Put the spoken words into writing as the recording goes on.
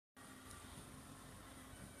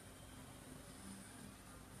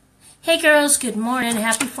Hey girls, good morning.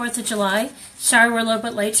 Happy 4th of July. Sorry we're a little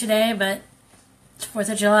bit late today, but it's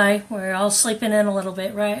 4th of July. We're all sleeping in a little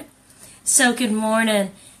bit, right? So good morning,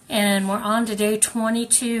 and we're on to day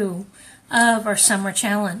 22 of our summer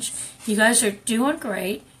challenge. You guys are doing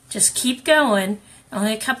great. Just keep going.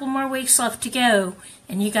 Only a couple more weeks left to go,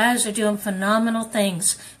 and you guys are doing phenomenal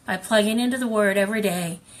things by plugging into the Word every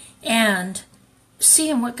day and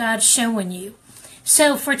seeing what God's showing you.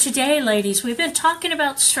 So for today, ladies, we've been talking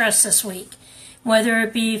about stress this week. Whether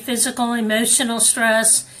it be physical, emotional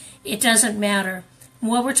stress, it doesn't matter.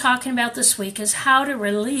 What we're talking about this week is how to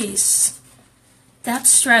release that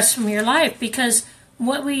stress from your life, because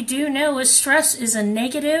what we do know is stress is a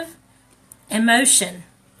negative emotion,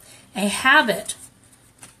 a habit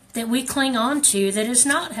that we cling on to that is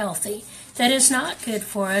not healthy, that is not good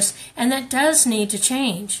for us, and that does need to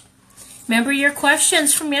change. Remember your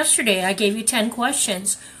questions from yesterday. I gave you 10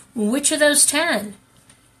 questions. Which of those 10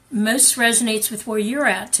 most resonates with where you're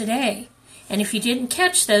at today? And if you didn't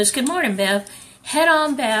catch those, good morning, Bev, head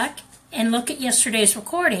on back and look at yesterday's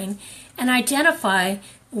recording and identify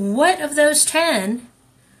what of those 10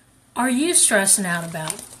 are you stressing out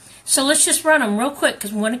about. So let's just run them real quick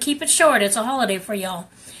because we want to keep it short. It's a holiday for y'all.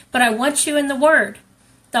 But I want you in the Word.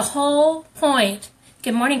 The whole point,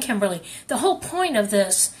 good morning, Kimberly, the whole point of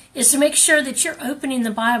this is to make sure that you're opening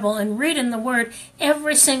the Bible and reading the Word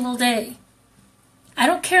every single day. I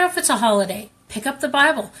don't care if it's a holiday. Pick up the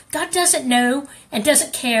Bible. God doesn't know and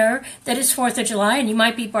doesn't care that it's 4th of July and you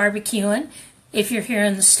might be barbecuing if you're here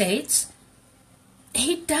in the States.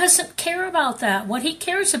 He doesn't care about that. What he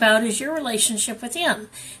cares about is your relationship with him.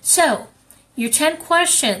 So, your 10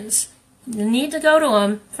 questions, you need to go to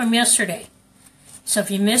them from yesterday. So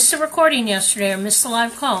if you missed the recording yesterday or missed the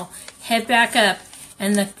live call, head back up.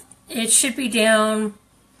 And it should be down,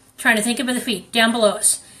 trying to think of the feet, down below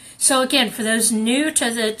us. So again, for those new to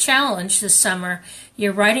the challenge this summer,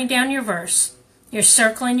 you're writing down your verse, you're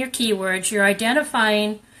circling your keywords, you're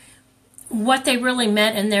identifying what they really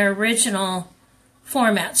meant in their original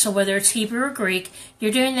format. So whether it's Hebrew or Greek, you're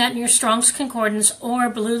doing that in your Strong's Concordance or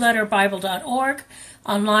blueletterbible.org.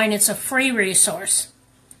 Online, it's a free resource.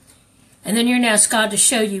 And then you're going to ask God to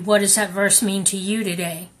show you what does that verse mean to you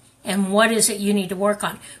today. And what is it you need to work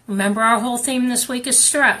on? Remember, our whole theme this week is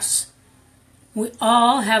stress. We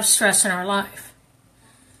all have stress in our life.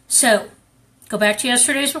 So, go back to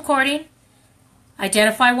yesterday's recording.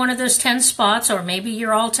 Identify one of those 10 spots, or maybe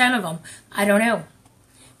you're all 10 of them. I don't know.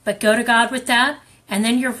 But go to God with that. And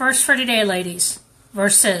then your verse for today, ladies.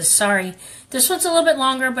 Verses, sorry. This one's a little bit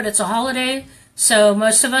longer, but it's a holiday. So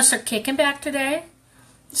most of us are kicking back today.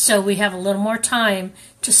 So we have a little more time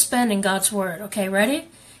to spend in God's Word. Okay, ready?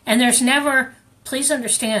 And there's never, please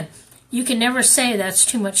understand, you can never say that's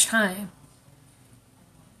too much time.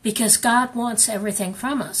 Because God wants everything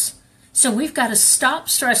from us. So we've got to stop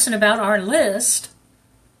stressing about our list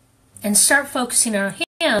and start focusing on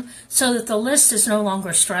Him so that the list is no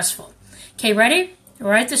longer stressful. Okay, ready?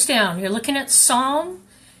 Write this down. You're looking at Psalm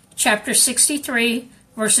chapter 63,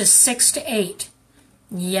 verses 6 to 8.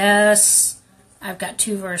 Yes, I've got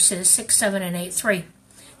 2 verses, 6, 7, and 8, 3.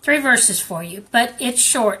 3 verses for you, but it's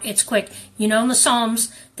short, it's quick. You know in the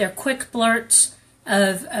Psalms, they're quick blurts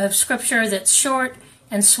of scripture that's short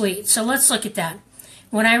and sweet. So let's look at that.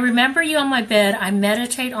 When I remember you on my bed, I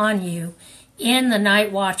meditate on you in the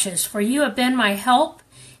night watches. For you have been my help,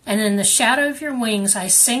 and in the shadow of your wings I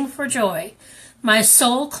sing for joy. My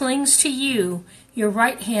soul clings to you, your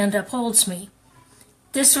right hand upholds me.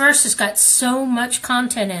 This verse has got so much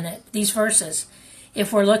content in it, these verses.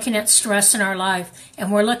 If we're looking at stress in our life,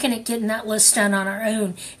 and we're looking at getting that list done on our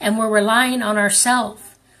own, and we're relying on ourselves.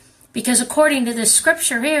 Because according to this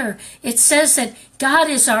scripture here, it says that God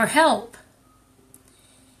is our help.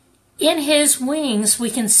 In His wings, we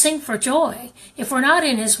can sing for joy. If we're not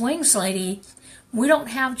in His wings, lady, we don't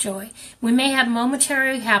have joy. We may have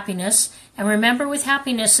momentary happiness, and remember with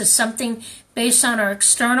happiness is something based on our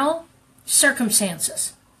external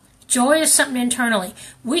circumstances. Joy is something internally.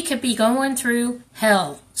 We could be going through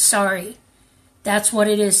hell. Sorry. That's what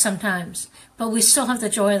it is sometimes. But we still have the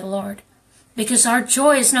joy of the Lord. Because our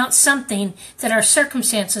joy is not something that our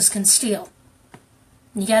circumstances can steal.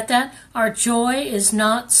 You get that? Our joy is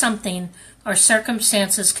not something our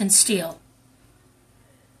circumstances can steal.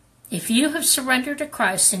 If you have surrendered to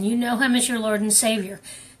Christ and you know Him as your Lord and Savior,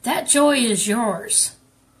 that joy is yours.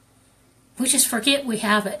 We just forget we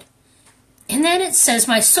have it. And then it says,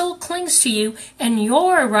 my soul clings to you, and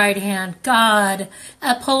your right hand, God,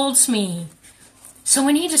 upholds me. So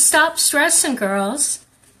we need to stop stressing, girls.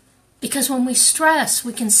 Because when we stress,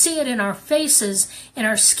 we can see it in our faces, in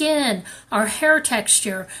our skin, our hair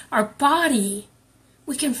texture, our body.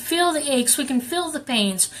 We can feel the aches. We can feel the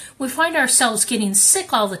pains. We find ourselves getting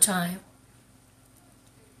sick all the time.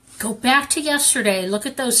 Go back to yesterday. Look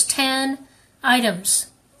at those 10 items.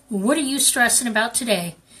 What are you stressing about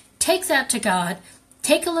today? Take that to God.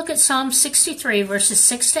 Take a look at Psalm 63, verses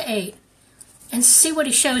 6 to 8, and see what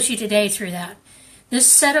he shows you today through that. This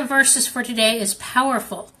set of verses for today is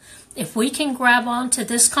powerful. If we can grab onto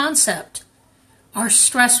this concept, our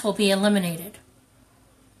stress will be eliminated.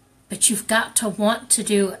 But you've got to want to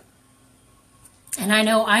do it. And I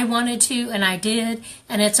know I wanted to, and I did,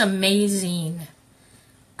 and it's amazing.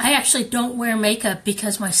 I actually don't wear makeup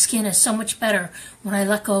because my skin is so much better when I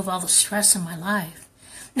let go of all the stress in my life.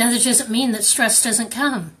 Now, that doesn't mean that stress doesn't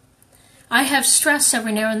come. I have stress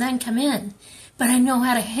every now and then come in, but I know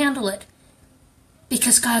how to handle it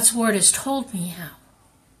because God's Word has told me how.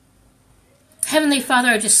 Heavenly Father,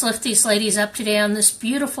 I just lift these ladies up today on this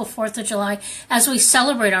beautiful 4th of July as we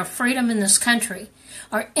celebrate our freedom in this country,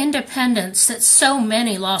 our independence that so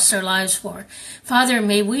many lost their lives for. Father,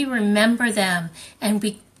 may we remember them and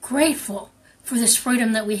be grateful for this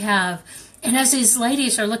freedom that we have. And as these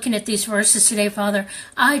ladies are looking at these verses today, Father,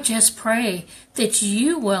 I just pray that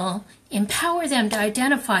you will empower them to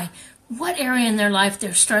identify what area in their life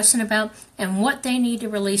they're stressing about and what they need to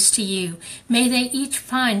release to you. May they each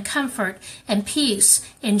find comfort and peace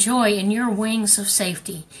and joy in your wings of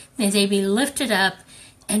safety. May they be lifted up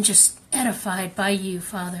and just edified by you,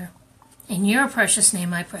 Father. In your precious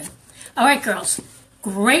name I pray. All right, girls,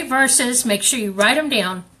 great verses. Make sure you write them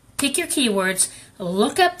down. Pick your keywords.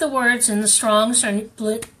 Look up the words in the Strong's or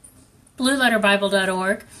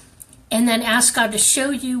blueletterbible.org, and then ask God to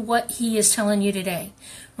show you what he is telling you today.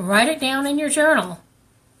 Write it down in your journal.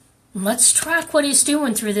 Let's track what he's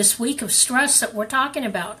doing through this week of stress that we're talking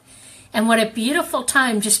about. And what a beautiful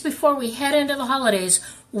time just before we head into the holidays,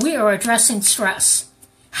 we are addressing stress.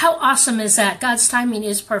 How awesome is that? God's timing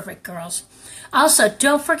is perfect, girls. Also,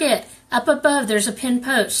 don't forget, up above there's a pinned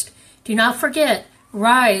post. Do not forget,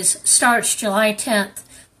 Rise starts July 10th.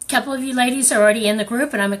 A couple of you ladies are already in the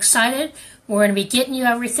group, and I'm excited. We're going to be getting you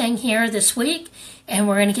everything here this week, and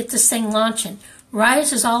we're going to get this thing launching.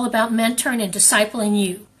 Rise is all about mentoring and discipling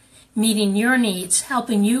you, meeting your needs,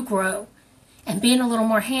 helping you grow, and being a little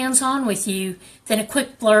more hands-on with you than a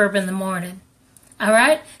quick blurb in the morning. All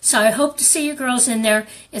right? So I hope to see you girls in there.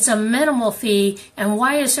 It's a minimal fee, and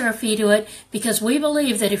why is there a fee to it? Because we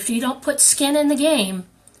believe that if you don't put skin in the game,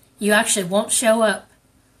 you actually won't show up.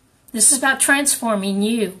 This is about transforming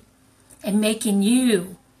you and making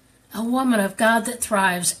you a woman of God that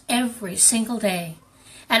thrives every single day.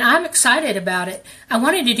 And I'm excited about it. I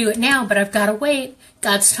wanted to do it now, but I've got to wait.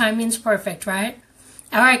 God's timing's perfect, right?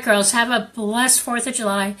 All right, girls, have a blessed 4th of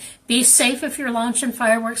July. Be safe if you're launching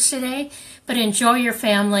fireworks today, but enjoy your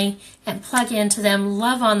family and plug into them,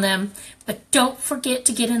 love on them, but don't forget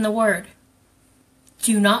to get in the Word.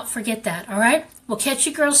 Do not forget that, all right? We'll catch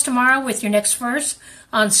you girls tomorrow with your next verse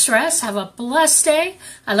on stress. Have a blessed day.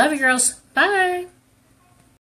 I love you, girls. Bye.